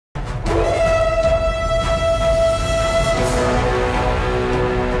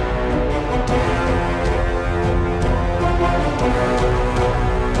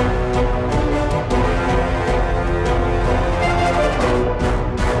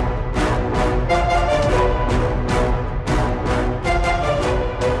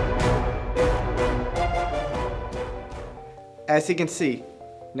As you can see,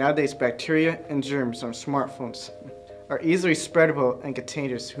 nowadays bacteria and germs on smartphones are easily spreadable and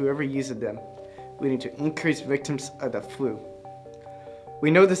contagious to whoever uses them, leading to increased victims of the flu.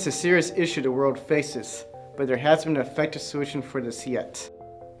 We know this is a serious issue the world faces, but there hasn't been an effective solution for this yet.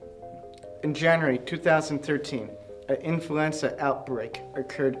 In January 2013, an influenza outbreak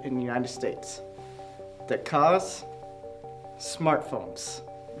occurred in the United States. The cause? Smartphones.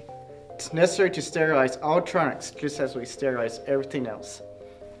 It's necessary to sterilize all electronics just as we sterilize everything else.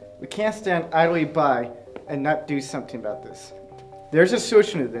 We can't stand idly by and not do something about this. There's a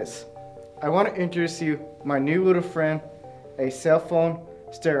solution to this. I want to introduce you my new little friend, a cell phone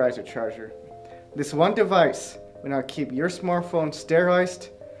sterilizer charger. This one device will now keep your smartphone sterilized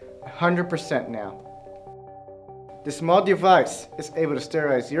 100% now. This small device is able to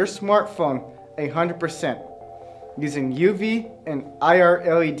sterilize your smartphone 100% using UV and IR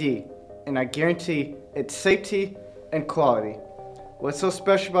LED, and I guarantee its safety and quality. What's so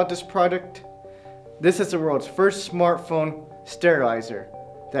special about this product? This is the world's first smartphone sterilizer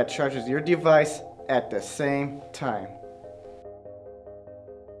that charges your device at the same time.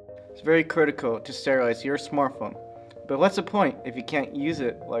 It's very critical to sterilize your smartphone, but what's the point if you can't use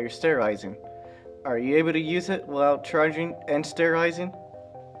it while you're sterilizing? Are you able to use it without charging and sterilizing?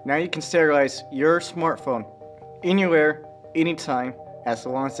 Now you can sterilize your smartphone anywhere, anytime, as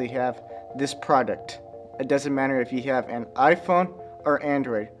long as you have this product. It doesn't matter if you have an iPhone or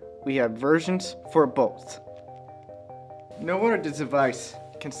Android. We have versions for both. No wonder this device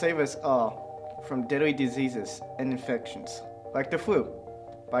can save us all from deadly diseases and infections, like the flu.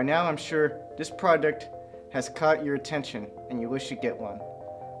 By now I'm sure this product has caught your attention and you wish you get one.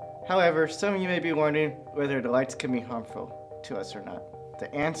 However, some of you may be wondering whether the lights can be harmful to us or not.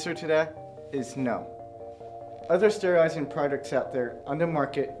 The answer to that is no. Other sterilizing products out there on the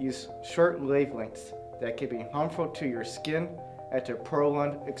market use short wavelengths that can be harmful to your skin after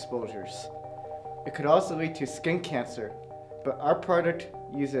prolonged exposures. It could also lead to skin cancer, but our product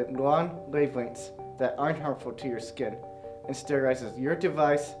uses long wavelengths that aren't harmful to your skin and sterilizes your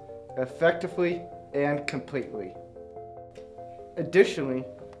device effectively and completely. Additionally,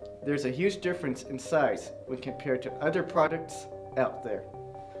 there's a huge difference in size when compared to other products out there.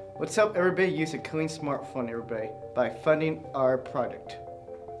 Let's help everybody use a clean smartphone, everybody, by funding our product.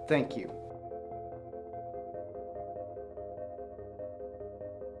 Thank you.